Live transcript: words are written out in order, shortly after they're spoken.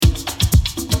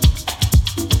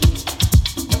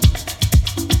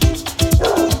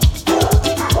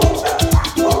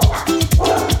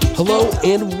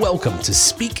and welcome to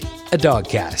Speak a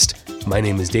Dogcast. My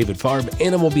name is David Farb,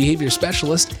 Animal Behavior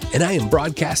Specialist, and I am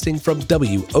broadcasting from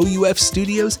WOUF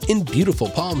Studios in beautiful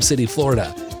Palm City,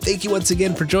 Florida. Thank you once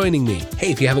again for joining me.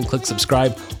 Hey, if you haven't clicked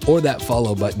subscribe or that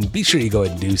follow button, be sure you go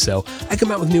ahead and do so. I come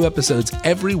out with new episodes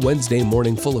every Wednesday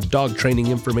morning full of dog training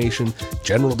information,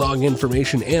 general dog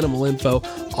information, animal info,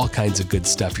 all kinds of good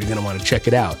stuff. You're going to want to check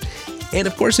it out. And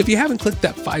of course, if you haven't clicked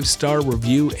that 5-star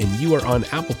review and you are on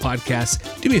Apple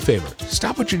Podcasts, do me a favor,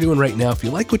 stop what you're doing right now. If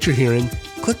you like what you're hearing,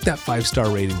 click that 5-star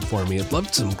rating for me. I'd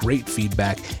love some great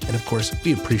feedback. And of course,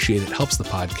 we appreciate it. It helps the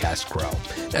podcast grow.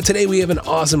 Now, today we have an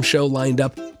awesome show lined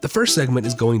up. The first segment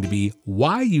is going to be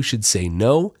why you should say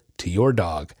no to your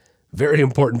dog. Very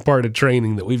important part of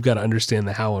training that we've got to understand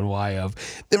the how and why of.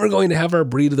 Then we're going to have our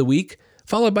breed of the week,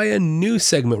 followed by a new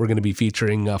segment we're going to be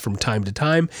featuring from time to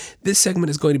time. This segment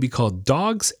is going to be called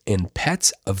Dogs and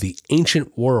Pets of the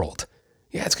Ancient World.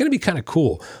 Yeah, it's going to be kind of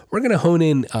cool. We're going to hone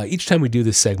in, each time we do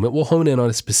this segment, we'll hone in on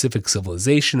a specific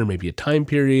civilization or maybe a time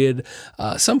period,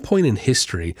 some point in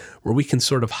history where we can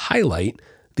sort of highlight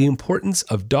the importance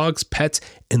of dogs, pets,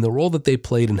 and the role that they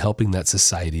played in helping that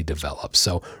society develop.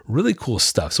 So really cool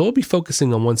stuff. So we'll be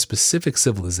focusing on one specific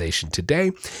civilization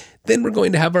today. Then we're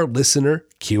going to have our listener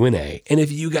Q&A. And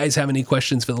if you guys have any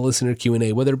questions for the listener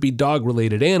Q&A, whether it be dog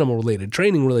related, animal related,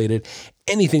 training related,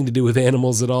 anything to do with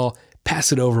animals at all,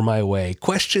 pass it over my way.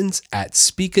 Questions at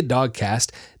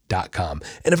speakadogcast.com.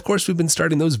 And of course, we've been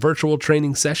starting those virtual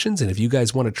training sessions. And if you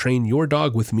guys want to train your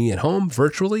dog with me at home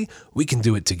virtually, we can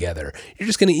do it together. You're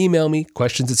just going to email me,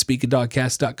 questions at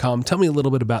speakadogcast.com. Tell me a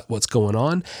little bit about what's going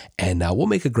on, and we'll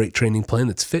make a great training plan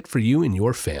that's fit for you and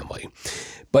your family.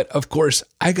 But of course,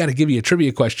 I got to give you a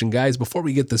trivia question, guys, before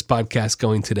we get this podcast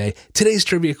going today. Today's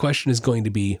trivia question is going to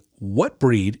be, what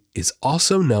breed is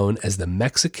also known as the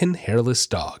Mexican hairless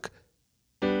dog?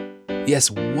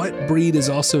 Yes, what breed is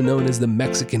also known as the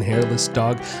Mexican hairless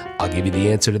dog? I'll give you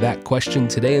the answer to that question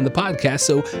today in the podcast,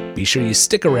 so be sure you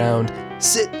stick around,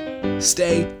 sit,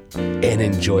 stay, and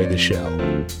enjoy the show.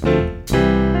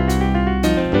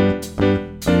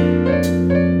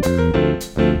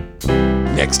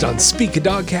 Next on Speak a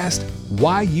Dogcast,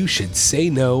 why you should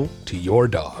say no to your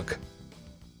dog.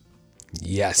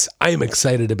 Yes, I am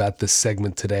excited about this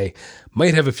segment today.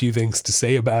 Might have a few things to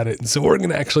say about it, and so we're going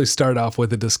to actually start off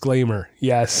with a disclaimer.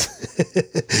 Yes,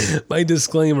 my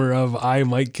disclaimer of I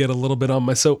might get a little bit on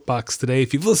my soapbox today.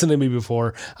 If you've listened to me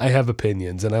before, I have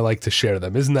opinions, and I like to share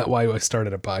them. Isn't that why I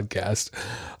started a podcast?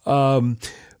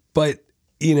 But,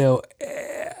 you know,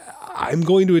 I'm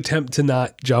going to attempt to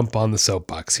not jump on the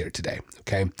soapbox here today,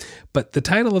 okay? But the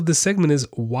title of this segment is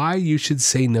Why You Should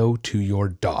Say No to Your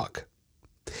Dog.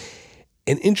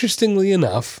 And interestingly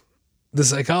enough, the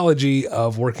psychology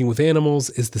of working with animals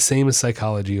is the same as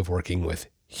psychology of working with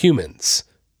humans.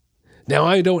 Now,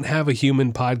 I don't have a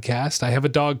human podcast. I have a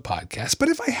dog podcast. But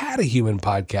if I had a human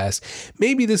podcast,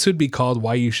 maybe this would be called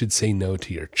Why You Should Say No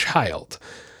to Your Child.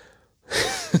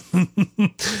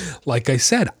 Like I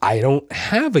said, I don't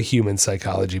have a human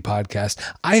psychology podcast.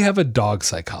 I have a dog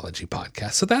psychology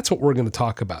podcast. So that's what we're going to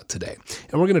talk about today.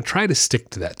 And we're going to try to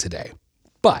stick to that today.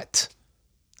 But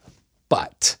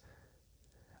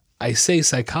I say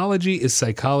psychology is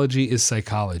psychology is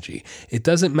psychology. It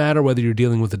doesn't matter whether you're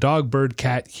dealing with a dog, bird,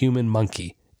 cat, human,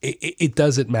 monkey. It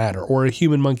doesn't matter. Or a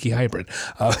human-monkey hybrid.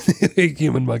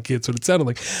 Human-monkey, that's what it sounded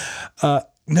like.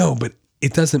 No, but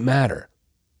it doesn't matter.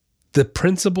 The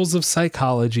principles of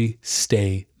psychology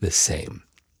stay the same.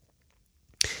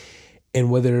 And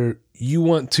whether you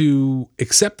want to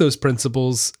accept those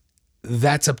principles,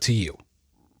 that's up to you.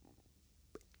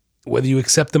 Whether you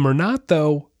accept them or not,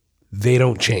 though, they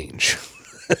don't change.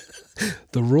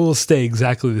 The rules stay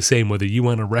exactly the same, whether you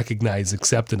want to recognize,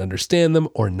 accept, and understand them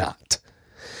or not.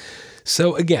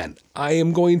 So again, I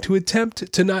am going to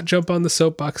attempt to not jump on the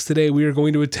soapbox today. We are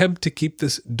going to attempt to keep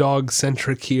this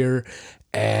dog-centric here,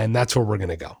 and that's where we're going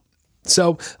to go.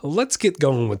 So let's get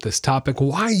going with this topic,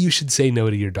 why you should say no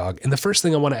to your dog. And the first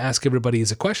thing I want to ask everybody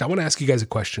is a question. I want to ask you guys a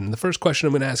question. And the first question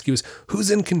I'm going to ask you is,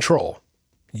 who's in control?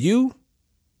 You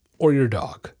or your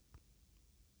dog?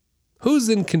 Who's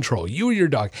in control, you or your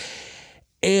dog?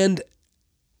 And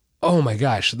oh my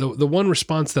gosh, the one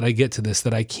response that I get to this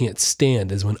that I can't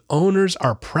stand is when owners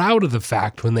are proud of the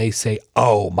fact when they say,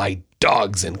 oh, my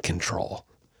dog's in control.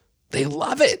 They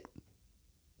love it.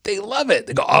 They love it.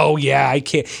 They go, oh yeah, I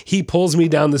can't. He pulls me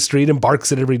down the street and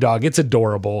barks at every dog. It's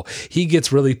adorable. He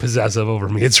gets really possessive over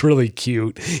me. It's really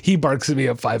cute. He barks at me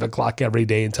at 5 o'clock every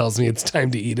day and tells me it's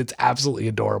time to eat. It's absolutely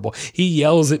adorable. He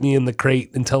yells at me in the crate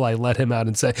until I let him out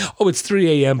and say, oh, it's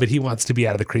 3 a.m., but he wants to be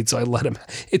out of the crate. So I let him.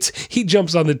 He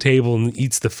jumps on the table and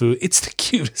eats the food. It's the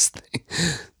cutest thing.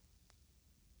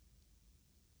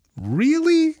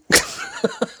 Really?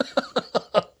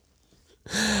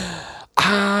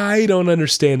 I don't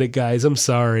understand it, guys. I'm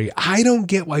sorry. I don't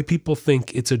get why people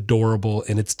think it's adorable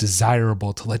and it's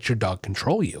desirable to let your dog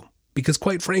control you. Because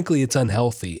quite frankly, it's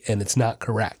unhealthy and it's not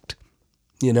correct.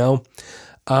 You know?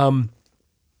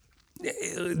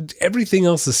 Everything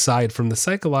else aside, from the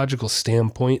psychological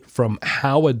standpoint, from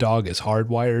how a dog is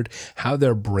hardwired, how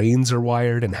their brains are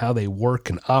wired, and how they work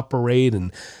and operate,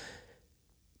 and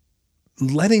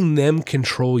letting them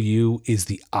control you is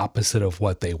the opposite of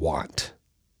what they want.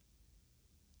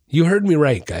 You heard me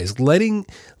right, guys. Letting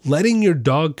your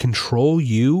dog control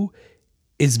you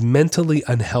is mentally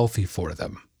unhealthy for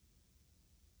them.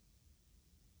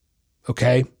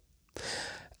 Okay?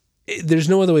 There's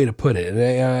no other way to put it.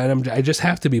 And I just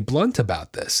have to be blunt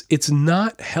about this. It's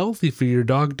not healthy for your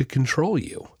dog to control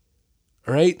you.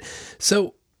 All right?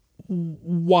 So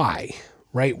why?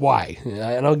 Right? Why?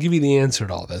 And I'll give you the answer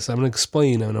to all this. I'm going to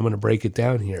explain and I'm going to break it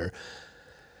down here.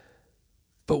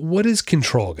 But what is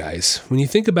control, guys? When you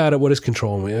think about it, what is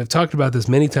control? And I've talked about this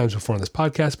many times before on this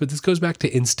podcast, but this goes back to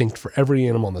instinct for every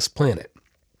animal on this planet.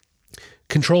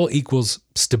 Control equals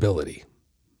stability.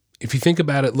 If you think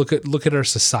about it, look at our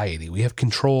society. We have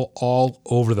control all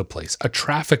over the place. A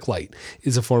traffic light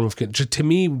is a form of control. To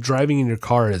me, driving in your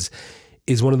car is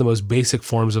one of the most basic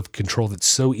forms of control that's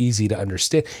so easy to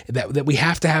understand that we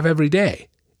have to have every day.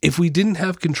 If we didn't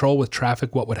have control with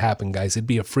traffic, what would happen, guys? It'd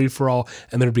be a free-for-all,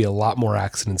 and there'd be a lot more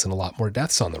accidents and a lot more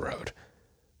deaths on the road.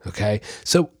 Okay?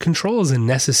 So control is a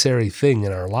necessary thing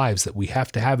in our lives that we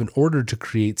have to have in order to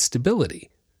create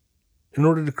stability, in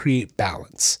order to create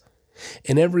balance.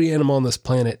 And every animal on this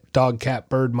planet, dog, cat,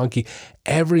 bird, monkey,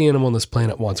 every animal on this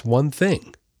planet wants one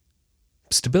thing: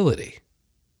 stability.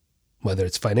 Whether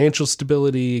it's financial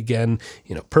stability, again,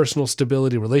 personal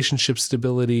stability, relationship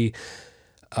stability,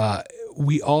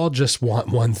 we all just want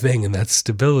one thing, and that's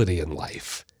stability in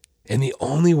life. And the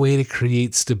only way to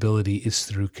create stability is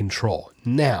through control.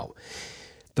 Now,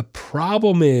 the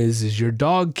problem is your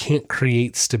dog can't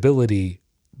create stability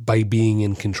by being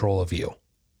in control of you.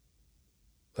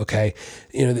 Okay?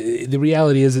 The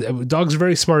reality is that dogs are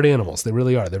very smart animals. They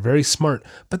really are. They're very smart,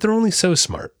 but they're only so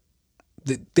smart.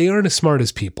 They aren't as smart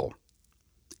as people.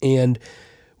 And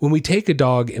when we take a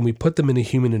dog and we put them in a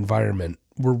human environment,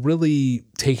 we're really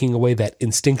taking away that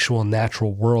instinctual,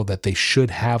 natural world that they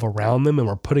should have around them. And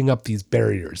we're putting up these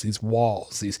barriers, these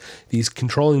walls, these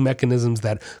controlling mechanisms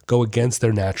that go against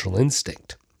their natural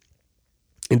instinct.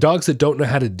 And dogs that don't know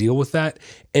how to deal with that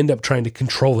end up trying to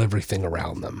control everything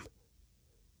around them.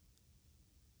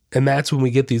 And that's when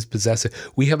we get these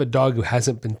possessive. We have a dog who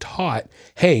hasn't been taught,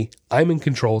 hey, I'm in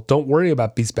control. Don't worry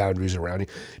about these boundaries around you.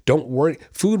 Don't worry.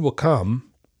 Food will come.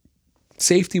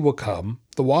 Safety will come.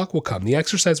 The walk will come. The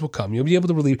exercise will come. You'll be able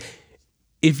to relieve.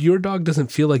 If your dog doesn't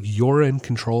feel like you're in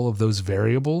control of those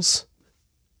variables,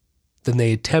 then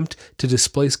they attempt to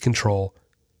displace control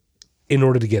in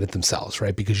order to get it themselves,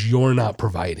 right? Because you're not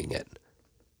providing it.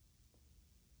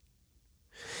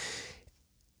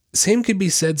 Same could be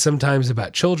said sometimes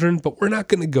about children, but we're not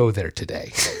going to go there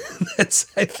today.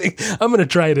 I think I'm going to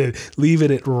try to leave it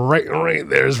at right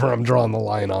there's where I'm drawing the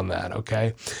line on that,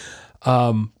 okay?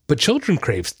 But children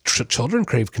crave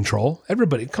control.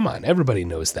 Everybody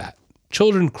knows that.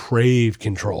 Children crave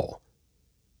control.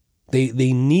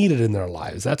 They need it in their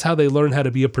lives. That's how they learn how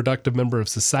to be a productive member of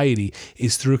society,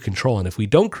 is through control. And if we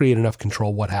don't create enough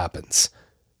control, what happens?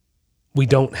 We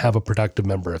don't have a productive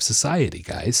member of society,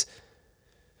 guys.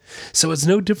 So it's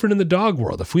no different in the dog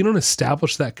world. If we don't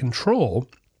establish that control,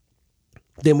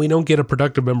 then we don't get a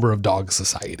productive member of dog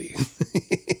society.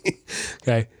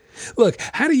 Okay. Look,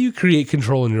 how do you create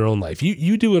control in your own life?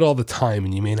 You do it all the time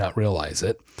and you may not realize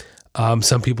it.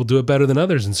 Some people do it better than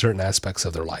others in certain aspects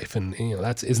of their life. And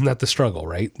isn't that the struggle,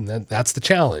 right? And that's the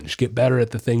challenge. Get better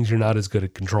at the things you're not as good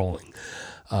at controlling.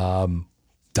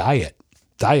 Diet.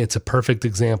 Diet's a perfect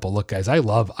example. Look, guys, I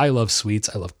love sweets.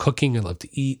 I love cooking. I love to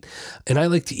eat. And I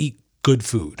like to eat good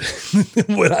food.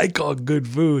 What I call good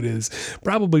food is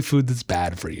probably food that's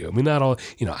bad for you. I mean, not all,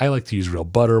 I like to use real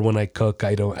butter when I cook.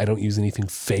 I don't use anything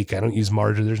fake. I don't use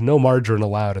margarine. There's no margarine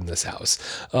allowed in this house.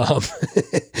 I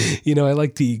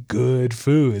like to eat good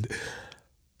food,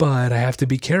 but I have to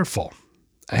be careful.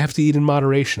 I have to eat in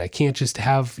moderation. I can't just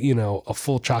have, a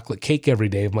full chocolate cake every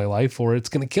day of my life, or it's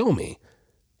going to kill me.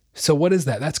 So what is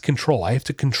that? That's control. I have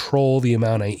to control the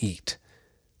amount I eat,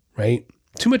 right?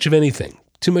 Too much of anything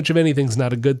is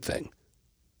not a good thing.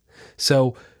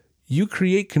 So you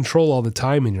create control all the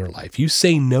time in your life. You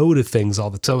say no to things all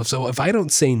the time. So if I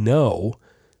don't say no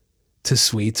to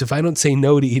sweets, if I don't say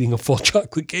no to eating a full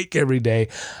chocolate cake every day,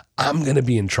 I'm going to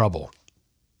be in trouble.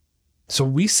 So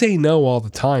we say no all the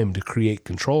time to create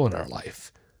control in our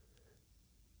life.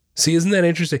 See, isn't that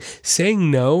interesting? Saying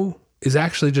no is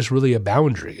actually just really a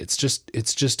boundary. It's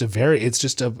just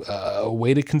a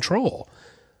way to control.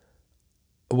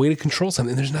 A way to control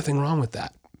something. There's nothing wrong with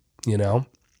that, you know?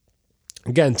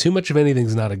 Again, too much of anything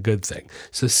is not a good thing.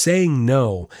 So saying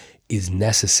no is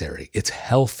necessary. It's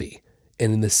healthy.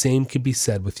 And the same can be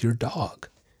said with your dog.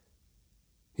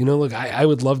 You know, look, I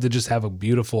would love to just have a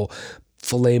beautiful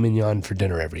filet mignon for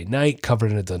dinner every night,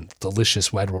 covered in a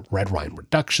delicious red wine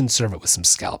reduction, serve it with some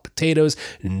scalloped potatoes,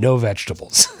 no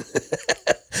vegetables.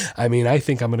 I mean, I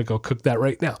think I'm going to go cook that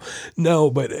right now.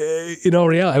 No, but in all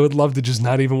reality, I would love to just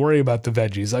not even worry about the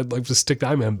veggies. I'd like to stick,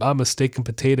 I'm a steak and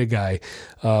potato guy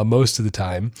most of the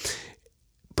time,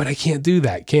 but I can't do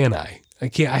that, can I?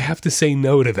 I have to say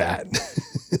no to that.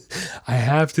 I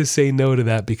have to say no to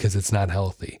that because it's not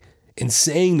healthy. And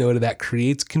saying no to that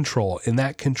creates control, and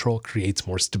that control creates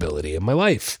more stability in my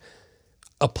life.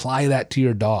 Apply that to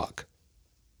your dog,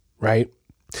 right?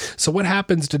 So what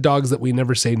happens to dogs that we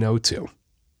never say no to?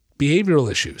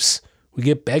 Behavioral issues. We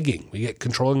get begging. We get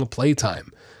controlling of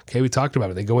playtime. Okay, we talked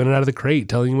about it. They go in and out of the crate,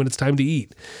 telling you when it's time to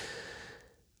eat.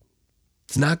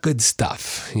 It's not good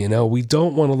stuff. You know, we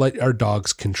don't want to let our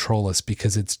dogs control us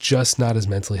because it's just not as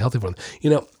mentally healthy for them. You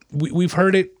know, we've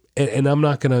heard it, and I'm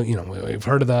not going to, you know, we've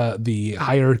heard of the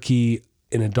hierarchy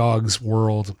in a dog's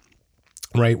world,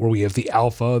 right? Where we have the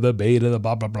alpha, the beta, the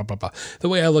blah, blah, blah, blah, blah. The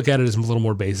way I look at it is a little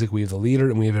more basic. We have the leader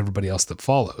and we have everybody else that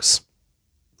follows,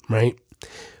 right?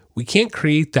 We can't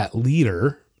create that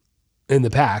leader in the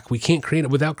pack. We can't create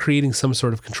it without creating some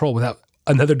sort of control, without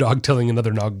another dog telling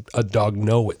another dog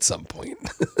no at some point.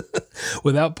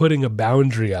 Without putting a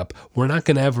boundary up, we're not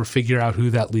going to ever figure out who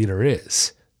that leader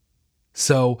is.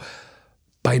 So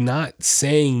by not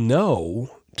saying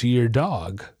no to your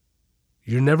dog,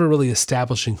 you're never really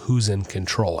establishing who's in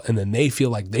control. And then they feel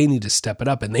like they need to step it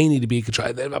up and they need to be in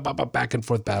control. Back and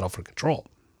forth battle for control,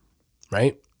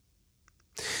 right?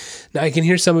 Now, I can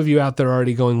hear some of you out there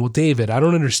already going, well, David, I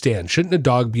don't understand. Shouldn't a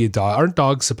dog be a dog? Aren't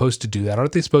dogs supposed to do that?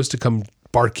 Aren't they supposed to come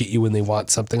bark at you when they want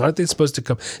something? Aren't they supposed to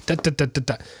come da, da, da, da,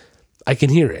 da? I can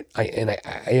hear it.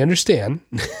 I understand.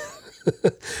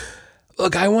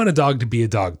 Look, I want a dog to be a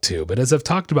dog too. But as I've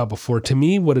talked about before, to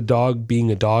me, what a dog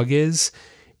being a dog is,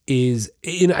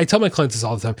 you know, I tell my clients this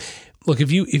all the time. Look,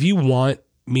 if you want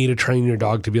me to train your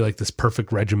dog to be like this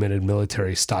perfect regimented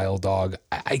military style dog,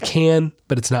 I can,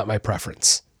 but it's not my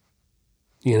preference.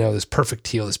 You know, this perfect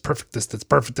heel, this perfect this, that's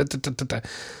perfect. Da, da, da, da.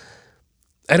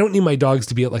 I don't need my dogs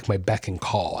to be at like my beck and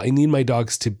call. I need my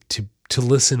dogs to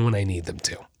listen when I need them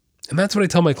to. And that's what I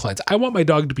tell my clients. I want my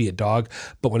dog to be a dog,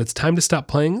 but when it's time to stop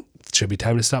playing, it should be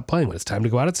time to stop playing. When it's time to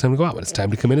go out, it's time to go out. When it's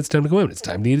time to come in, it's time to go in. When it's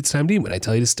time to eat, it's time to eat. When I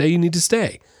tell you to stay, you need to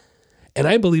stay. And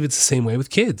I believe it's the same way with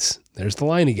kids. There's the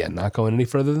line again, not going any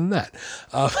further than that.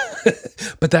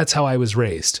 But that's how I was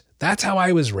raised. That's how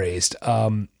I was raised.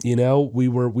 You know, we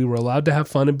were allowed to have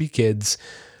fun and be kids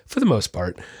for the most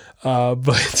part.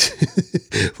 But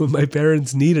when my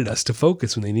parents needed us to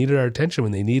focus, when they needed our attention,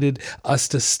 when they needed us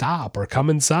to stop or come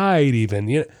inside even,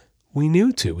 you know, we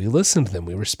knew to. We listened to them.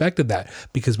 We respected that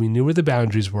because we knew where the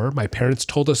boundaries were. My parents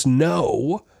told us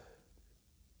no.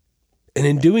 And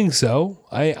in doing so,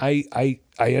 I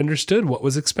understood what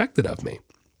was expected of me.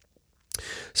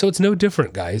 So it's no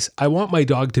different, guys. I want my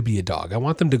dog to be a dog. I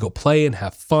want them to go play and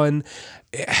have fun.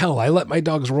 Hell, I let my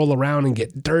dogs roll around and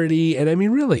get dirty. And I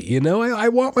mean, really, you know, I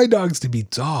want my dogs to be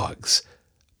dogs.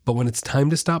 But when it's time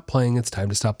to stop playing, it's time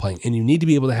to stop playing. And you need to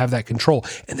be able to have that control.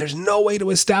 And there's no way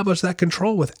to establish that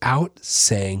control without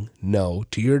saying no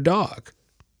to your dog.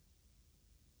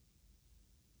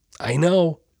 I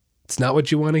know. It's not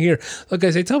what you want to hear. Look,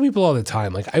 guys, I tell people all the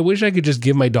time, like, I wish I could just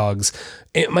give my dogs,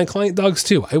 and my client dogs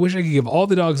too, I wish I could give all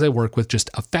the dogs I work with just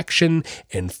affection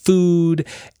and food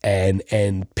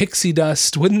and pixie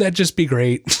dust. Wouldn't that just be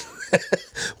great?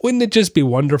 Wouldn't it just be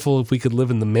wonderful if we could live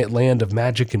in the land of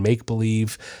magic and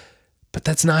make-believe? But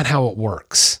that's not how it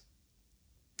works.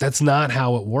 That's not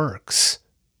how it works.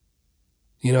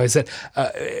 You know, I said,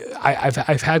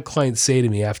 I've had clients say to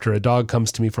me after a dog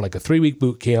comes to me for like a 3-week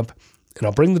boot camp, and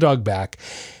I'll bring the dog back.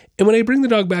 And when I bring the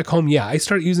dog back home, yeah, I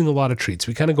start using a lot of treats.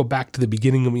 We kind of go back to the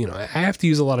beginning of, you know, I have to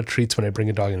use a lot of treats when I bring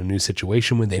a dog in a new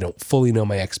situation when they don't fully know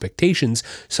my expectations,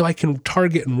 so I can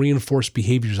target and reinforce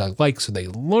behaviors I like so they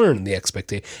learn the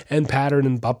expectation and pattern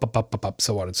and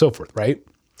so on and so forth, right?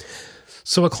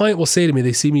 So a client will say to me,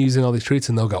 they see me using all these treats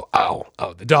and they'll go, oh,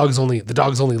 the dog's only,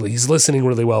 he's listening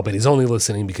really well, but he's only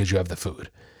listening because you have the food.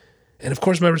 And of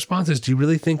course, my response is, do you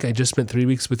really think I just spent 3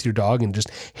 weeks with your dog and just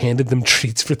handed them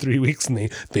treats for 3 weeks and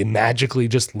they magically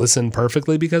just listen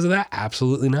perfectly because of that?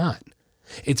 Absolutely not.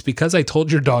 It's because I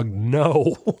told your dog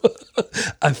no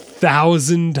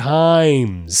 1,000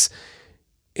 times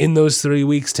in those 3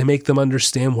 weeks to make them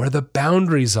understand where the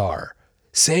boundaries are.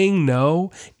 Saying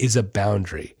no is a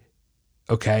boundary.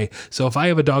 Okay, so if I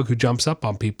have a dog who jumps up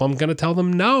on people, I'm going to tell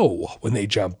them no when they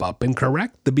jump up and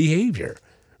correct the behavior,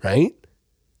 right?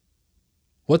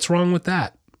 What's wrong with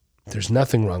that? There's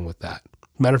nothing wrong with that.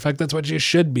 Matter of fact, that's what you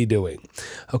should be doing.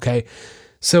 Okay,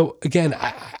 so again,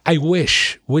 I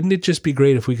wish, wouldn't it just be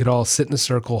great if we could all sit in a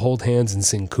circle, hold hands, and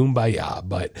sing Kumbaya,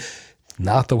 but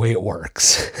not the way it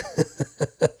works.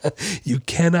 You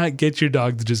cannot get your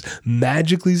dog to just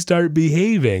magically start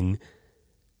behaving.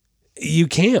 You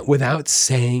can't without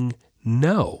saying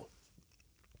no.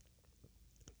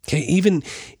 Okay,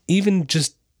 even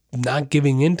just not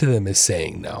giving in to them is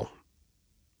saying no.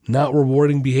 Not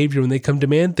rewarding behavior when they come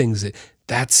demand things,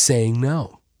 that's saying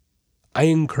no. I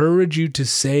encourage you to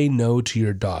say no to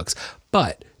your dogs,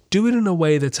 but do it in a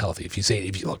way that's healthy. If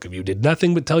you did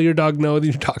nothing but tell your dog no,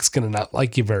 then your dog's going to not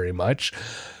like you very much.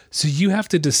 So you have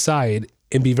to decide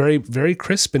and be very, very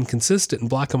crisp and consistent and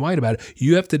black and white about it.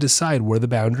 You have to decide where the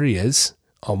boundary is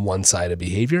on one side of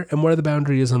behavior and where the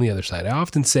boundary is on the other side. I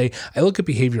often say, I look at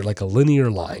behavior like a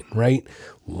linear line, right?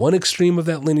 One extreme of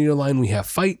that linear line, we have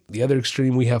fight. The other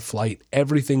extreme, we have flight.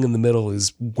 Everything in the middle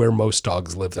is where most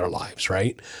dogs live their lives,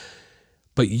 right?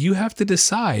 But you have to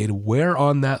decide where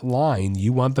on that line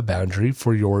you want the boundary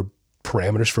for your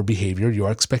parameters for behavior, your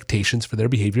expectations for their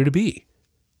behavior to be.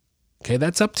 Okay,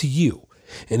 that's up to you.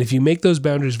 And if you make those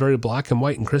boundaries very black and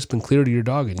white and crisp and clear to your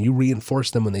dog, and you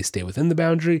reinforce them when they stay within the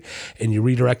boundary, and you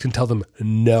redirect and tell them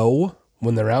no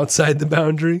when they're outside the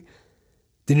boundary,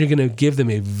 then you're going to give them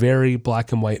a very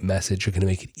black and white message. You're going to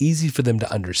make it easy for them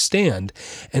to understand.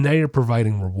 And now you're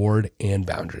providing reward and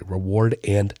boundary, reward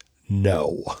and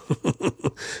no.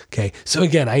 Okay. So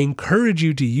again, I encourage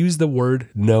you to use the word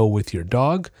no with your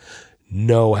dog.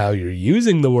 Know how you're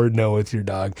using the word no with your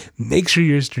dog. Make sure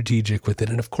you're strategic with it.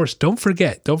 And of course, don't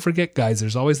forget, guys,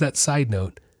 there's always that side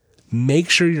note. Make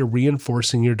sure you're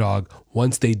reinforcing your dog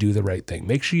once they do the right thing.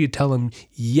 Make sure you tell them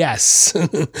yes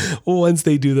once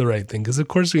they do the right thing. Because of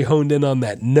course we honed in on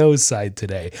that no side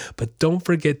today, but don't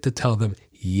forget to tell them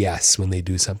yes when they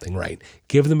do something right.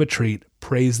 Give them a treat,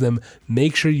 praise them,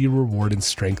 make sure you reward and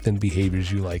strengthen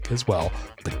behaviors you like as well.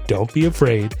 But don't be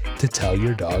afraid to tell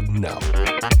your dog no.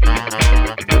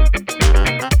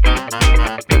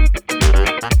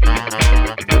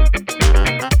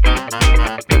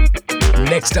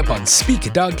 Next up on Speak a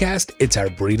Dogcast, it's our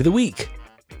breed of the week.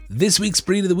 This week's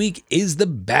breed of the week is the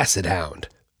Basset Hound.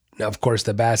 Now, of course,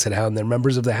 the Basset Hound, they're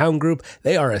members of the Hound group.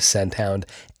 They are a scent hound,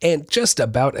 and just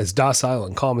about as docile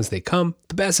and calm as they come,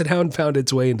 the Basset Hound found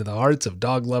its way into the hearts of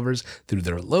dog lovers through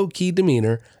their low-key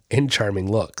demeanor and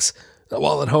charming looks. Now,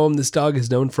 while at home, this dog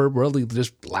is known for really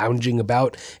just lounging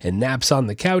about and naps on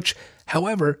the couch.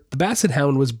 However, the Basset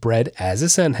Hound was bred as a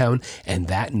scent hound, and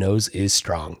that nose is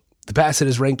strong. The Basset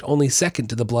is ranked only second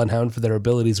to the Bloodhound for their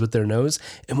abilities with their nose,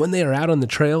 and when they are out on the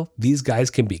trail, these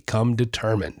guys can become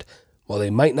determined. While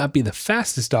they might not be the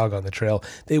fastest dog on the trail,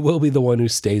 they will be the one who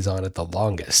stays on it the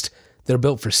longest. They're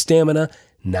built for stamina,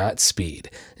 not speed,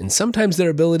 and sometimes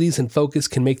their abilities and focus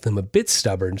can make them a bit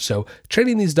stubborn, so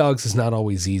training these dogs is not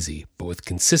always easy, but with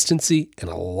consistency and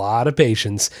a lot of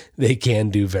patience, they can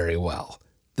do very well.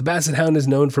 The Basset Hound is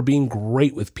known for being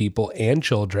great with people and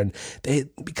children.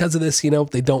 Because of this,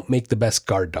 they don't make the best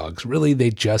guard dogs. Really,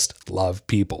 they just love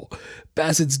people.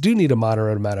 Bassets do need a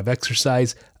moderate amount of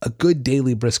exercise. A good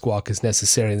daily brisk walk is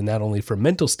necessary not only for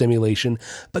mental stimulation,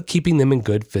 but keeping them in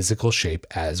good physical shape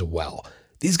as well.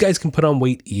 These guys can put on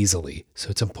weight easily, so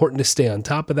it's important to stay on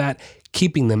top of that,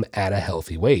 keeping them at a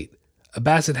healthy weight. A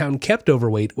Basset Hound kept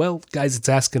overweight, well, guys, it's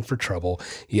asking for trouble.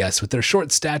 Yes, with their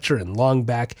short stature and long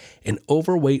back, an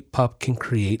overweight pup can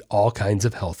create all kinds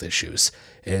of health issues.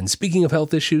 And speaking of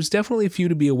health issues, definitely a few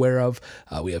to be aware of.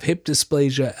 We have hip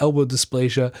dysplasia, elbow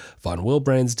dysplasia, von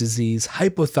Willebrand's disease,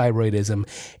 hypothyroidism,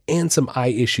 and some eye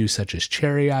issues such as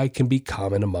cherry eye can be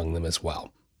common among them as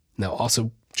well. Now,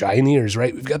 also, giant ears,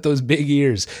 right? We've got those big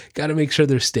ears. Got to make sure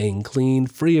they're staying clean,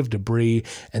 free of debris,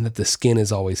 and that the skin is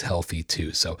always healthy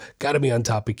too. So got to be on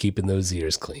top of keeping those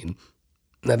ears clean.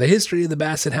 Now, the history of the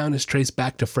Basset Hound is traced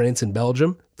back to France and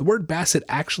Belgium. The word Basset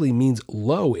actually means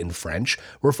low in French,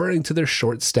 referring to their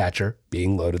short stature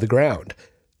being low to the ground.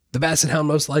 The Basset Hound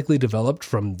most likely developed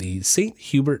from the St.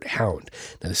 Hubert Hound.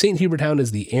 Now, the St. Hubert Hound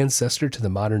is the ancestor to the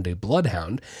modern-day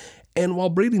Bloodhound, and while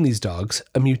breeding these dogs,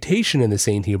 a mutation in the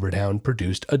St. Hubert Hound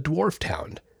produced a dwarfed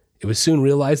hound. It was soon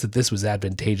realized that this was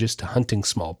advantageous to hunting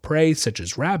small prey, such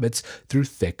as rabbits, through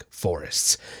thick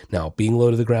forests. Now, being low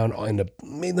to the ground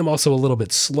made them also a little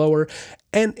bit slower,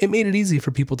 and it made it easy for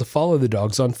people to follow the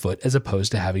dogs on foot as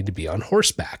opposed to having to be on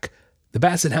horseback. The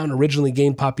Basset Hound originally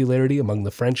gained popularity among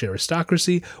the French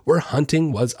aristocracy, where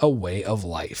hunting was a way of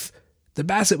life. The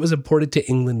Basset was imported to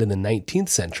England in the 19th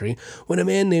century when a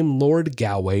man named Lord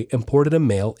Galway imported a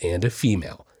male and a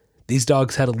female. These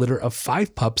dogs had a litter of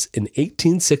 5 pups in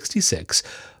 1866,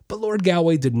 but Lord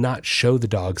Galway did not show the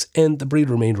dogs, and the breed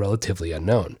remained relatively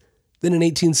unknown. Then in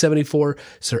 1874,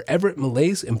 Sir Everett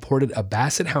Millais imported a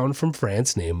Basset Hound from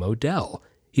France named Model.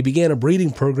 He began a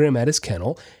breeding program at his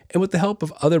kennel, and with the help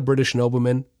of other British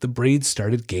noblemen, the breed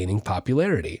started gaining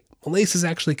popularity. Millais is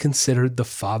actually considered the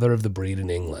father of the breed in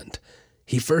England.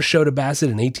 He first showed a Basset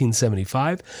in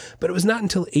 1875, but it was not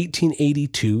until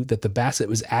 1882 that the Basset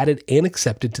was added and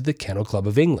accepted to the Kennel Club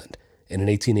of England. And in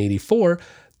 1884,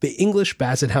 the English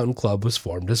Basset Hound Club was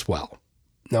formed as well.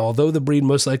 Now, although the breed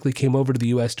most likely came over to the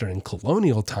U.S. during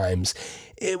colonial times,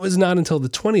 it was not until the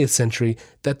 20th century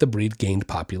that the breed gained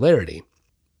popularity.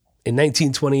 In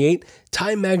 1928,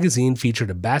 Time magazine featured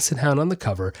a Basset Hound on the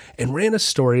cover and ran a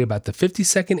story about the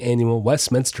 52nd annual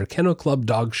Westminster Kennel Club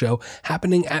Dog Show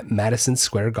happening at Madison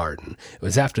Square Garden. It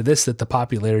was after this that the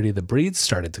popularity of the breed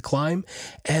started to climb,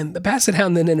 and the Basset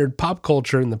Hound then entered pop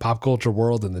culture in the pop culture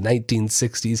world in the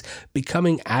 1960s,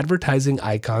 becoming advertising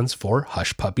icons for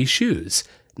Hush Puppy shoes.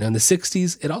 Now in the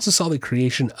 60s, it also saw the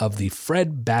creation of the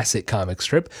Fred Basset comic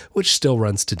strip, which still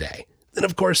runs today. Then,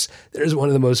 of course, there's one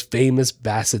of the most famous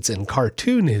Bassets in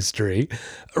cartoon history.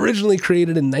 Originally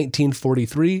created in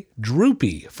 1943,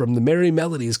 Droopy from the Merry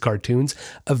Melodies cartoons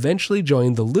eventually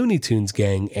joined the Looney Tunes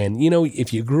gang, and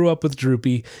if you grew up with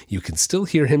Droopy, you can still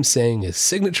hear him saying his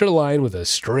signature line with a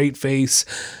straight face,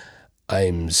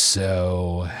 "I'm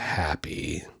so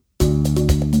happy."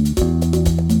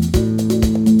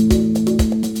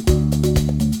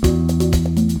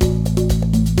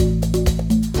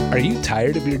 Are you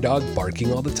tired of your dog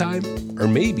barking all the time? Or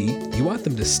maybe you want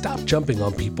them to stop jumping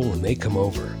on people when they come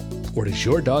over? Or does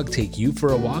your dog take you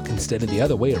for a walk instead of the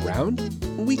other way around?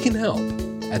 We can help.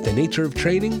 At The Nature of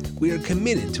Training, we are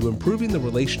committed to improving the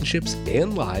relationships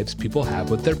and lives people have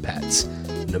with their pets.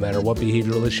 No matter what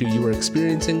behavioral issue you are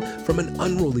experiencing, from an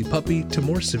unruly puppy to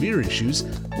more severe issues,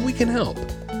 we can help.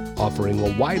 Offering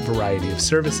a wide variety of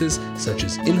services such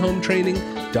as in-home training,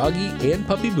 doggy and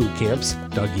puppy boot camps,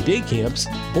 doggy day camps,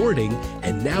 boarding,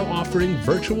 and now offering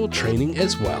virtual training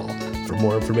as well. For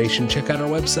more information, check out our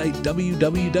website,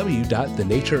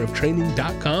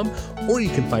 www.thenatureoftraining.com, or you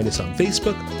can find us on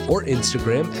Facebook or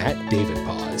Instagram at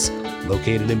DavidPaws.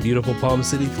 Located in beautiful Palm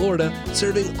City, Florida,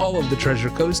 serving all of the Treasure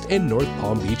Coast and North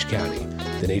Palm Beach County.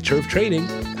 The Nature of Training,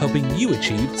 helping you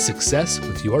achieve success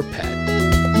with your pet.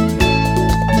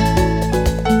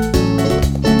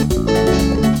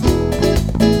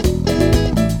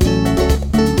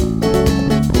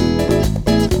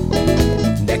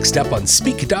 Next up on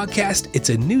Speak a Dogcast, it's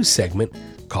a new segment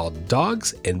called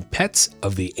Dogs and Pets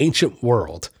of the Ancient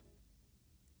World.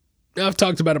 Now, I've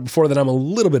talked about it before that I'm a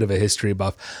little bit of a history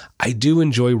buff. I do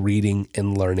enjoy reading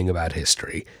and learning about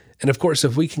history. And of course,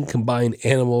 if we can combine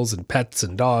animals and pets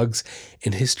and dogs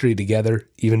and history together,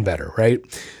 even better, right?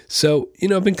 So,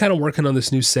 I've been kind of working on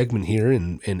this new segment here,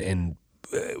 and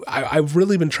I've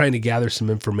really been trying to gather some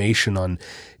information on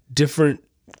different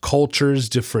cultures,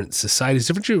 different societies,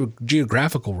 different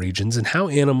geographical regions, and how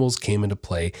animals came into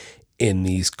play in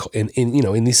these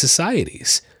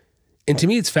societies. And to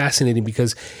me, it's fascinating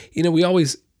because, we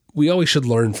always should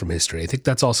learn from history. I think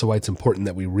that's also why it's important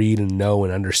that we read and know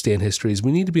and understand history. Is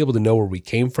we need to be able to know where we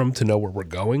came from to know where we're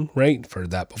going, right? I've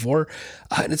heard that before.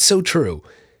 And it's so true.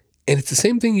 And it's the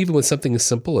same thing even with something as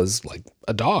simple as like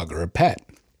a dog or a pet.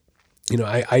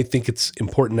 I think it's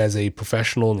important as a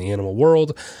professional in the animal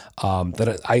world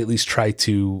that I at least try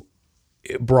to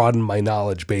broaden my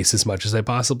knowledge base as much as I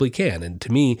possibly can. And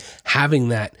to me, having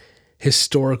that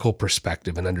historical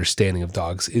perspective and understanding of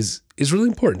dogs is really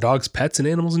important. Dogs, pets, and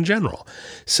animals in general.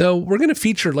 So we're going to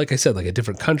feature, like I said, like a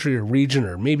different country or region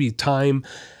or maybe time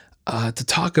to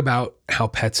talk about how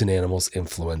pets and animals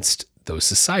influenced those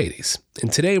societies.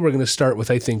 And today we're going to start with,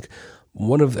 I think,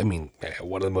 one of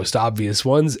the most obvious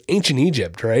ones, ancient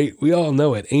Egypt, right? We all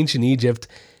know it. Ancient Egypt,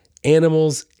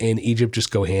 animals and Egypt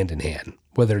just go hand in hand.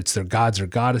 Whether it's their gods or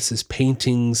goddesses,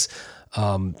 paintings,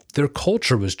 their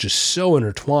culture was just so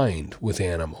intertwined with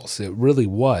animals. It really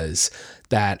was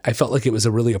that I felt like it was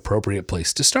a really appropriate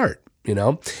place to start,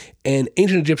 And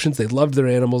ancient Egyptians, they loved their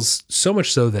animals so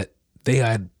much so that they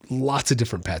had lots of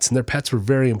different pets, and their pets were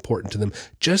very important to them,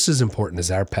 just as important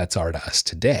as our pets are to us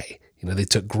today. They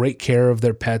took great care of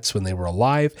their pets when they were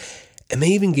alive, and they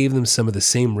even gave them some of the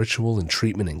same ritual and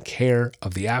treatment and care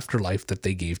of the afterlife that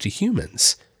they gave to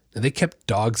humans. Now, they kept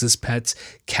dogs as pets,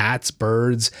 cats,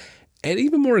 birds, and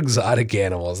even more exotic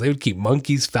animals. They would keep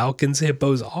monkeys, falcons,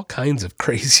 hippos, all kinds of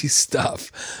crazy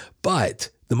stuff. But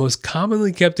the most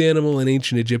commonly kept animal in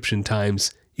ancient Egyptian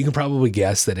times, you can probably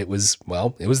guess that it was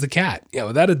the cat. Yeah,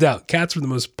 without a doubt, cats were the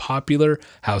most popular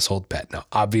household pet. Now,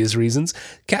 obvious reasons,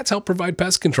 cats help provide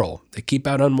pest control. They keep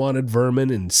out unwanted vermin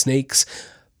and snakes.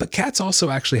 But cats also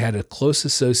actually had a close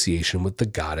association with the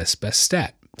goddess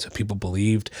Bastet. So people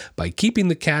believed by keeping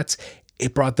the cats,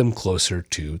 it brought them closer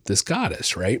to this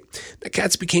goddess, right? The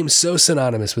cats became so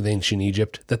synonymous with ancient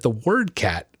Egypt that the word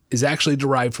cat is actually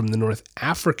derived from the North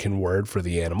African word for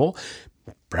the animal.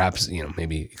 Perhaps,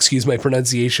 maybe excuse my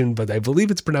pronunciation, but I believe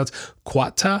it's pronounced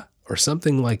quata or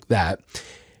something like that.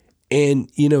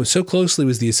 And, so closely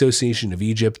was the association of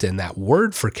Egypt and that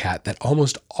word for cat that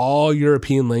almost all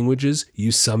European languages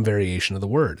use some variation of the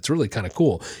word. It's really kind of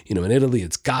cool. In Italy,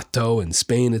 it's gatto. In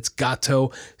Spain, it's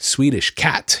gatto. Swedish,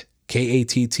 cat,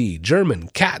 K-A-T-T. German,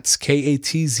 cats,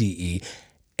 K-A-T-Z-E,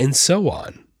 and so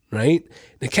on, right?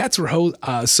 The cats were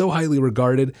so highly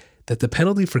regarded that the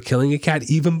penalty for killing a cat,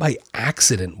 even by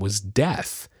accident, was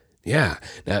death. Yeah.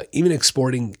 Now, even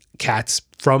exporting cats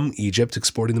from Egypt,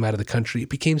 exporting them out of the country, it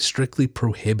became strictly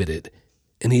prohibited.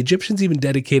 And the Egyptians even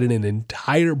dedicated an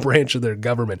entire branch of their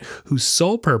government whose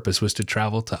sole purpose was to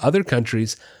travel to other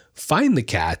countries, find the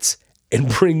cats, and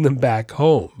bring them back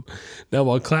home. Now,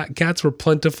 while cats were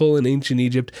plentiful in ancient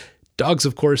Egypt, dogs,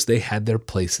 of course, they had their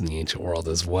place in the ancient world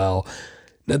as well.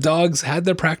 Now, dogs had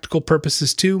their practical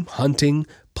purposes too, hunting,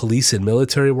 police and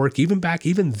military work. Even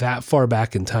that far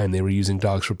back in time, they were using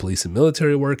dogs for police and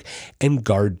military work and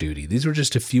guard duty. These were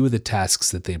just a few of the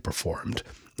tasks that they performed.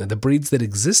 Now, the breeds that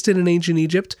existed in ancient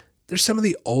Egypt, they're some of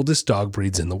the oldest dog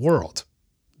breeds in the world.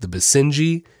 The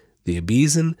Basenji, the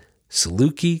Abisan,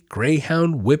 Saluki,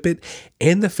 Greyhound, Whippet,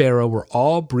 and the Pharaoh were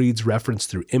all breeds referenced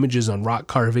through images on rock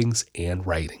carvings and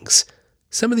writings.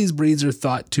 Some of these breeds are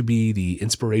thought to be the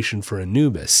inspiration for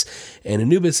Anubis, and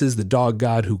Anubis is the dog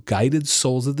god who guided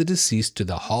souls of the deceased to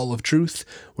the Hall of Truth,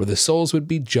 where the souls would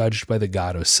be judged by the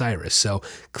god Osiris. So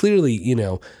clearly,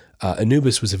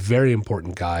 Anubis was a very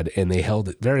important god, and they held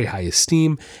it very high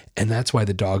esteem, and that's why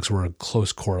the dogs were a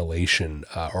close correlation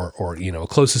or a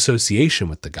close association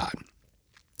with the god.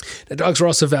 Now, dogs were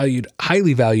also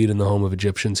highly valued in the home of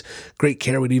Egyptians. Great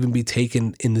care would even be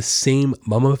taken in the same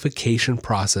mummification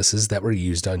processes that were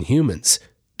used on humans.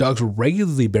 Dogs were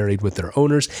regularly buried with their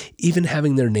owners, even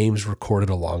having their names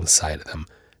recorded alongside of them.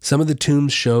 Some of the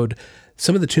tombs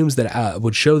that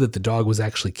would show that the dog was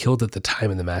actually killed at the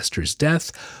time of the master's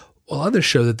death, while others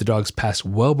show that the dogs passed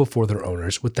well before their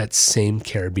owners, with that same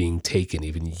care being taken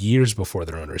even years before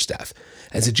their owner's death.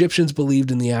 As Egyptians believed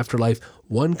in the afterlife,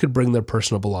 one could bring their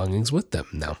personal belongings with them.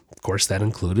 Now, of course, that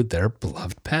included their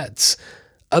beloved pets.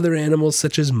 Other animals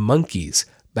such as monkeys,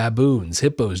 baboons,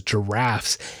 hippos,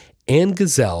 giraffes, and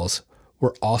gazelles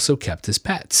were also kept as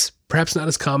pets. Perhaps not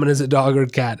as common as a dog or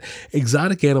cat,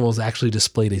 exotic animals actually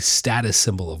displayed a status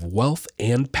symbol of wealth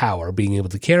and power, being able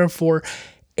to care for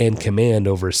and command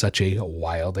over such a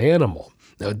wild animal.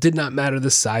 Now, it did not matter the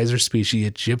size or species.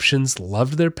 Egyptians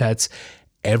loved their pets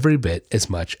every bit as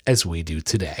much as we do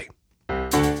today.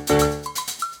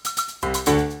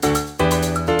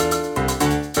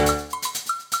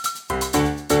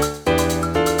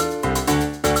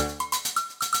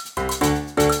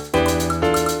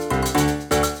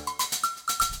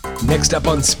 Next up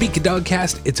on Speak a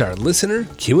Dogcast, it's our listener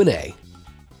Q&A.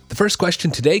 The first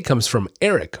question today comes from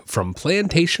Eric from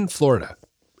Plantation, Florida.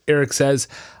 Eric says,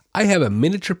 I have a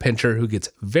miniature pinscher who gets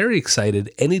very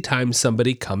excited anytime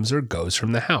somebody comes or goes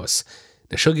from the house.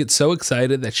 Now, she'll get so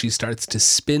excited that she starts to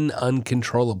spin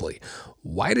uncontrollably.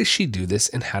 Why does she do this,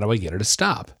 and how do I get her to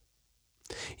stop?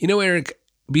 Eric,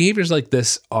 behaviors like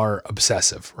this are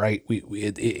obsessive, right?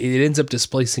 It ends up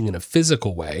displacing in a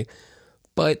physical way,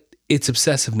 but it's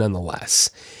obsessive nonetheless.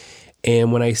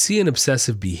 And when I see an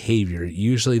obsessive behavior,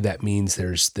 usually that means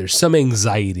there's some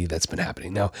anxiety that's been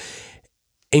happening. Now,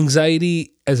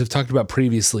 anxiety, as I've talked about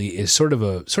previously, is sort of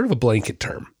a blanket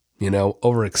term.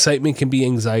 Overexcitement can be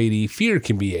anxiety, fear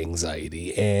can be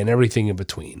anxiety, and everything in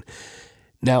between.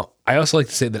 Now, I also like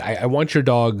to say that I want your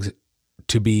dog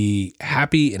to be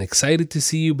happy and excited to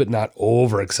see you, but not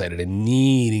overexcited and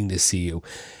needing to see you.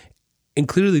 And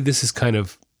clearly this is kind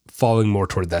of falling more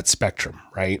toward that spectrum,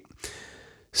 right?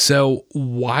 So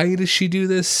why does she do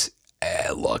this?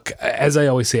 Look, as I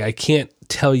always say, I can't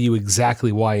tell you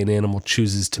exactly why an animal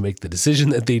chooses to make the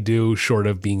decision that they do, short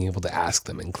of being able to ask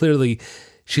them. And clearly,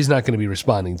 she's not going to be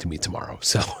responding to me tomorrow.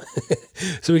 So,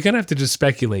 so we kind of have to just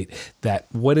speculate that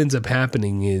what ends up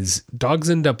happening is dogs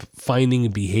end up finding a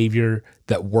behavior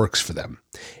that works for them.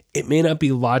 It may not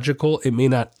be logical. It may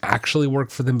not actually work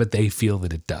for them, but they feel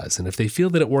that it does. And if they feel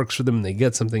that it works for them and they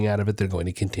get something out of it, they're going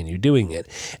to continue doing it.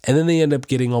 And then they end up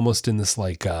getting almost in this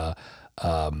like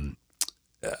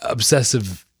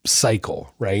obsessive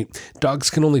cycle, right? Dogs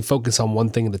can only focus on one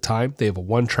thing at a time. They have a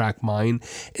one-track mind.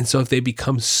 And so if they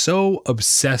become so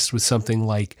obsessed with something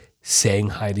like saying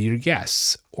hi to your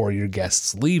guests or your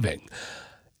guests leaving,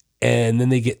 and then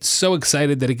they get so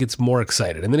excited that it gets more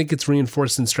excited. And then it gets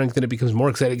reinforced and strengthened. It becomes more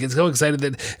excited. It gets so excited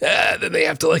that then they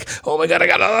have to like, oh my God, I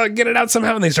got to get it out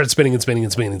somehow. And they start spinning and spinning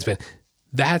and spinning and spinning.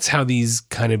 That's how these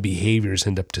kind of behaviors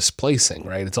end up displacing,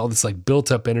 right? It's all this like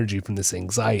built up energy from this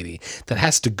anxiety that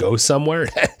has to go somewhere.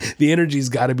 The energy's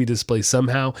got to be displaced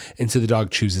somehow. And so the dog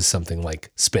chooses something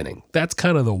like spinning. That's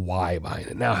kind of the why behind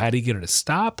it. Now, how do you get her to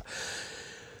stop?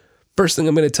 First thing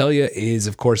I'm going to tell you is,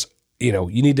 of course,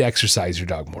 you need to exercise your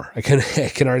dog more. I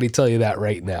can already tell you that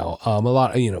right now.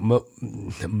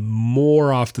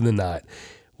 More often than not,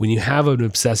 when you have an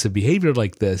obsessive behavior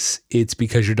like this, it's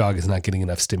because your dog is not getting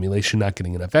enough stimulation, not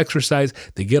getting enough exercise.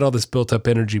 They get all this built up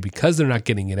energy because they're not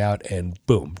getting it out, and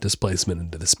boom, displacement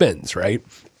into the spins, right?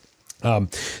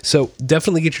 So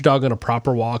definitely get your dog on a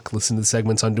proper walk. Listen to the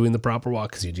segments on doing the proper walk,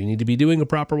 because you do need to be doing a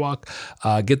proper walk.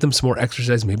 Get them some more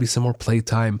exercise, maybe some more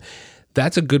playtime.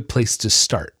 That's a good place to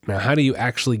start. Now, how do you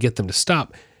actually get them to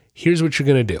stop? Here's what you're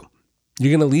going to do.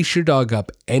 You're going to leash your dog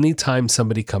up anytime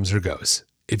somebody comes or goes.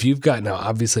 If you've got, now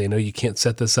obviously I know you can't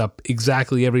set this up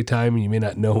exactly every time, and you may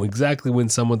not know exactly when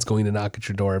someone's going to knock at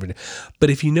your door every day. But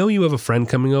if you know you have a friend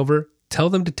coming over, tell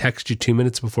them to text you 2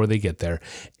 minutes before they get there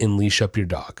and leash up your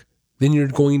dog. Then you're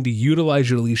going to utilize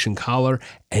your leash and collar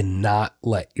and not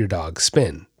let your dog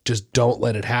spin. Just don't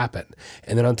let it happen.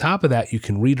 And then on top of that, you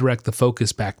can redirect the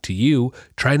focus back to you.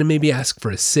 Try to maybe ask for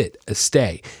a sit, a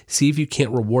stay. See if you can't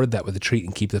reward that with a treat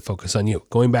and keep the focus on you.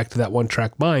 Going back to that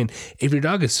one-track mind, if your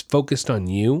dog is focused on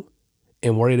you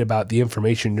and worried about the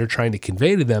information you're trying to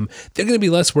convey to them, they're going to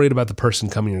be less worried about the person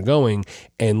coming or going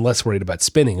and less worried about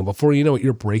spinning. And before you know it,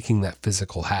 you're breaking that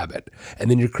physical habit.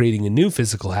 And then you're creating a new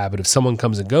physical habit of someone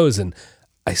comes and goes and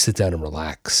I sit down and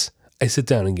relax. I sit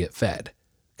down and get fed.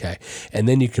 Okay. And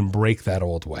then you can break that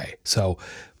old way. So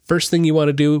first thing you want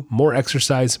to do, more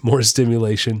exercise, more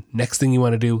stimulation. Next thing you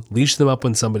want to do, leash them up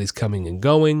when somebody's coming and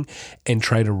going, and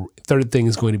third thing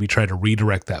is going to be try to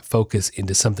redirect that focus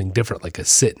into something different, like a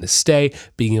sit and a stay,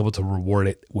 being able to reward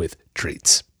it with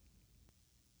treats.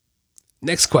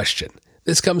 Next question.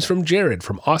 This comes from Jared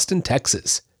from Austin,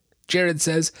 Texas. Jared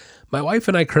says, my wife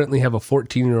and I currently have a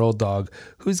 14-year-old dog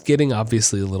who's getting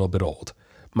obviously a little bit old.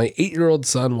 My 8-year-old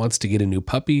son wants to get a new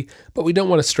puppy, but we don't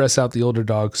want to stress out the older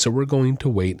dog, so we're going to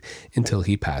wait until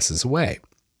he passes away.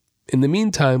 In the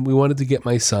meantime, we wanted to get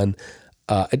my son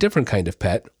a different kind of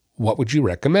pet. What would you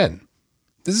recommend?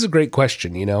 This is a great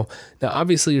question, Now,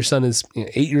 obviously, your son is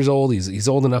 8 years old. He's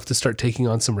old enough to start taking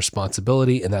on some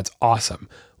responsibility, and that's awesome.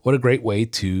 What a great way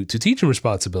to teach him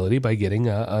responsibility by getting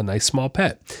a nice small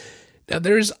pet. Now,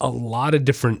 there's a lot of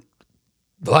different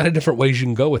ways you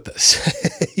can go with this.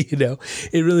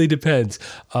 It really depends.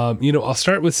 I'll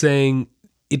start with saying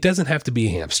it doesn't have to be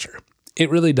a hamster. It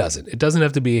really doesn't. It doesn't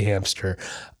have to be a hamster.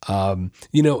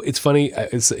 It's funny.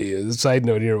 It's a side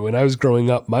note here. When I was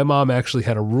growing up, my mom actually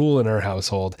had a rule in our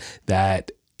household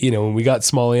that, when we got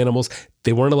small animals,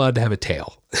 they weren't allowed to have a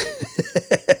tail.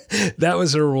 That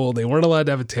was her rule. They weren't allowed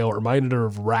to have a tail. It reminded her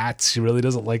of rats. She really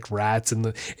doesn't like rats.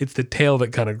 And it's the tail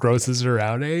that kind of grosses her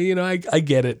out. Hey, I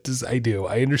get it. I do.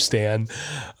 I understand.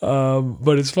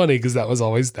 But it's funny because that was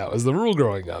the rule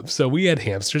growing up. So we had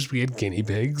hamsters. We had guinea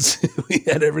pigs. We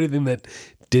had everything that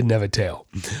didn't have a tail.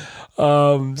 I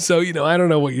don't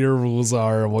know what your rules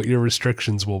are and what your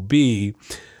restrictions will be.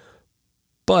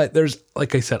 But there's,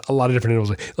 like I said, a lot of different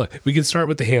animals. Look, we can start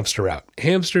with the hamster route.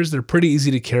 Hamsters, they're pretty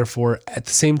easy to care for. At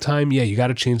the same time, you got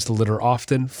to change the litter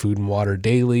often, food and water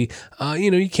daily.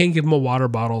 You can't give them a water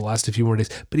bottle, last a few more days.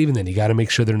 But even then, you got to make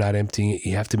sure they're not emptying it.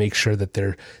 You have to make sure that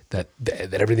that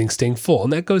everything's staying full.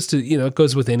 And that goes to, it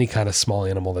goes with any kind of small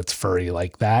animal that's furry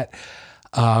like that.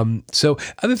 So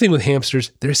other thing with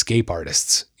hamsters, they're escape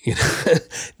artists.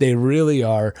 They really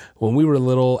are. When we were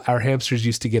little, our hamsters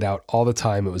used to get out all the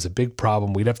time. It was a big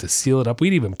problem. We'd have to seal it up.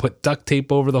 We'd even put duct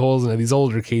tape over the holes. And these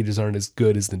older cages aren't as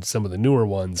good as some of the newer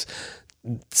ones.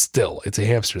 Still, it's a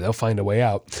hamster. They'll find a way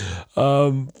out.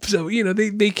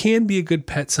 They can be a good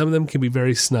pet. Some of them can be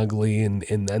very snuggly,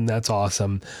 and that's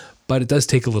awesome. But it does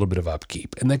take a little bit of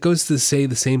upkeep. And that goes to say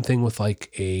the same thing with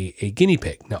like a guinea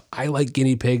pig. Now, I like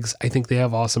guinea pigs. I think they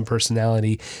have awesome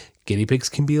personality. Guinea pigs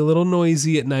can be a little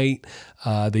noisy at night.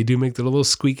 They do make their little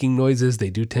squeaking noises. They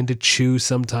do tend to chew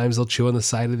sometimes. They'll chew on the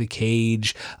side of the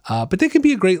cage. But they can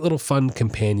be a great little fun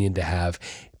companion to have.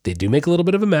 They do make a little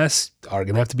bit of a mess. Are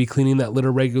going to have to be cleaning that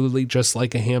litter regularly, just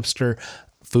like a hamster.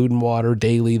 Food and water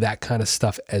daily, that kind of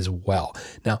stuff as well.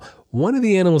 Now, one of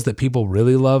the animals that people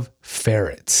really love,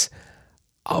 ferrets.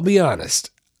 I'll be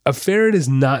honest, a ferret is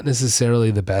not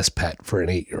necessarily the best pet for an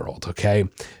 8-year-old, okay?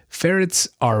 Ferrets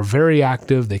are very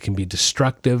active. They can be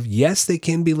destructive. Yes, they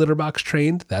can be litter box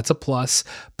trained. That's a plus,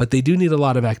 but they do need a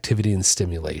lot of activity and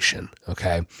stimulation,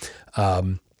 okay?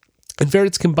 And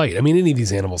ferrets can bite. I mean, any of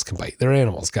these animals can bite. They're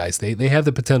animals, guys. They have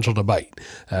the potential to bite.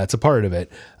 It's a part of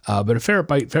it. But a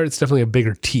ferret's definitely have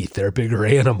bigger teeth. They're a bigger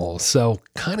animal. So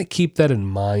kind of keep that in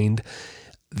mind,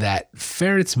 that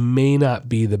ferrets may not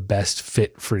be the best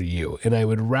fit for you. And I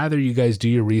would rather you guys do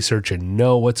your research and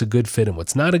know what's a good fit and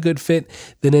what's not a good fit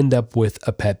than end up with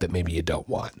a pet that maybe you don't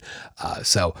want.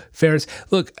 So ferrets,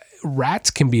 look, rats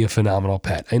can be a phenomenal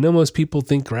pet. I know most people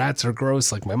think rats are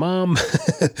gross, like my mom,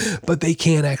 but they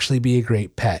can actually be a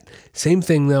great pet. Same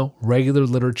thing though, regular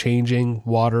litter changing,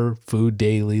 water, food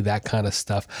daily, that kind of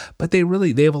stuff. But they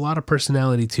have a lot of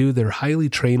personality too. They're highly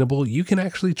trainable. You can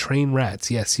actually train rats.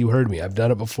 Yes, you heard me. I've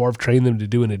done it before. I've trained them to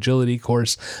do an agility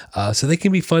course. So they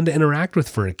can be fun to interact with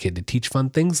for a kid, to teach fun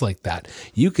things like that.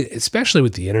 You can, especially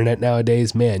with the internet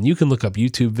nowadays, man, you can look up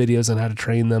YouTube videos on how to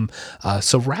train them.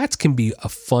 So rats can be a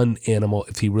fun animal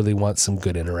if you really want some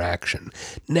good interaction.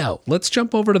 Now, let's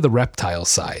jump over to the reptile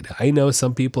side. I know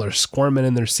some people are squirming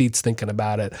in their seats thinking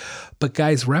about it, but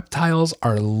guys, reptiles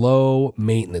are low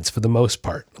maintenance for the most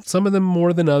part. Some of them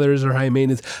more than others are high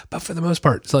maintenance, but for the most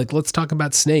part, so like, let's talk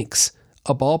about snakes.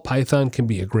 A ball python can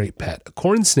be a great pet. A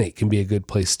corn snake can be a good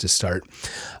place to start.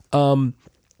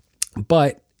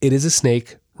 But it is a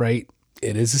snake, right?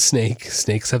 It is a snake.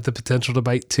 Snakes have the potential to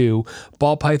bite too.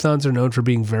 Ball pythons are known for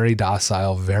being very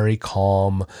docile, very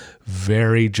calm,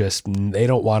 they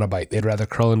don't want to bite. They'd rather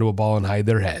curl into a ball and hide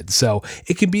their head. So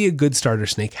it can be a good starter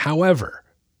snake. However,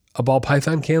 a ball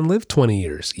python can live 20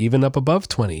 years, even up above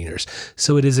 20 years.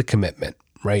 So it is a commitment,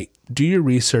 right? Do your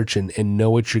research and know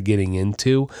what you're getting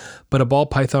into. But a ball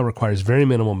python requires very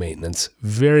minimal maintenance,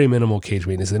 very minimal cage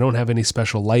maintenance. They don't have any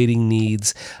special lighting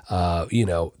needs. They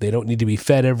don't need to be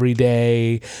fed every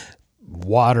day,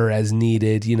 water as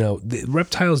needed. The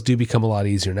reptiles do become a lot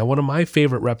easier. Now, one of my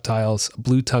favorite reptiles,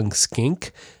 blue-tongued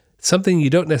skink, something you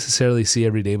don't necessarily see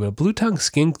every day, but a blue-tongued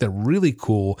skink, they're really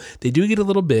cool. They do get a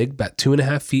little big, about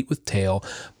 2.5 feet with tail,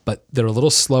 but they're a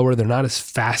little slower. They're not as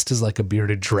fast as like a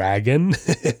bearded dragon.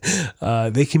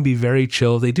 They can be very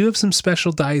chill. They do have some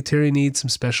special dietary needs, some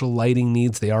special lighting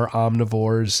needs. They are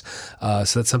omnivores.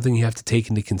 So that's something you have to take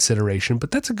into consideration,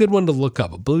 but that's a good one to look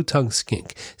up, a blue-tongued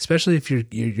skink, especially if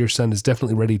your son is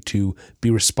definitely ready to be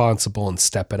responsible and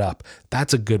step it up.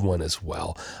 That's a good one as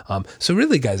well. So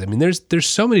really, guys, I mean, there's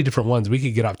so many different ones. We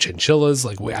could get off chinchillas.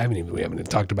 Like we haven't even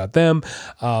talked about them.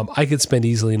 I could spend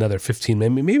easily another 15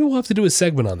 minutes. Maybe we'll have to do a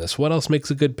segment on this. What else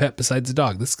makes a good pet besides a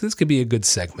dog? This could be a good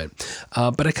segment.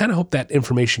 But I kind of hope that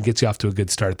information gets you off to a good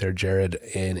start there, Jared.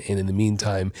 And in the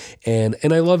meantime, and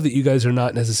I love that you guys are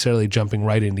not necessarily jumping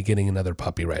right into getting another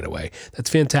puppy right away. That's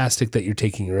fantastic that you're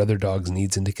taking your other dog's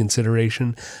needs into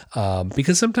consideration,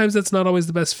 because sometimes that's not always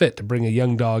the best fit to bring a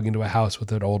young dog into a house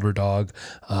with an older dog.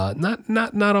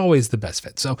 Not always the best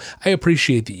fit. So I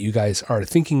appreciate that you guys are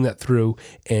thinking that through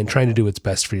and trying to do what's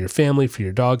best for your family, for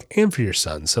your dog, and for your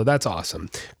son. So that's awesome.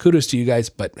 Kudos to you guys.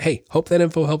 But hey, hope that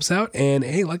info helps out. And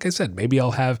hey, like I said, maybe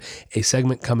I'll have a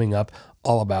segment coming up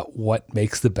all about what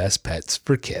makes the best pets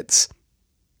for kids.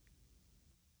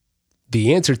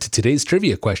 The answer to today's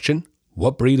trivia question,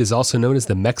 what breed is also known as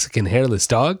the Mexican hairless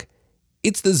dog?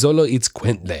 It's the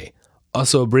Xoloitzcuintle.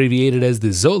 Also abbreviated as the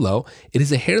Xolo, it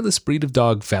is a hairless breed of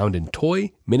dog found in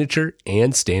toy, miniature,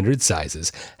 and standard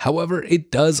sizes. However,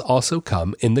 it does also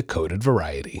come in the coated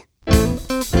variety.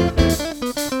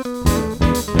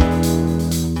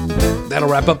 That'll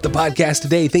wrap up the podcast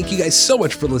today. Thank you guys so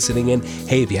much for listening in.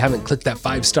 Hey, if you haven't clicked that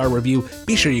 5-star review,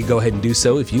 be sure you go ahead and do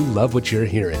so if you love what you're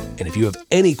hearing. And if you have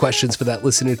any questions for that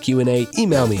listener Q&A,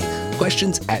 email me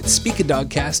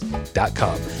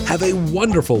questions@speakadogcast.com. Have a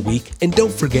wonderful week, and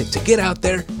don't forget to get out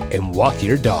there and walk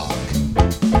your dog.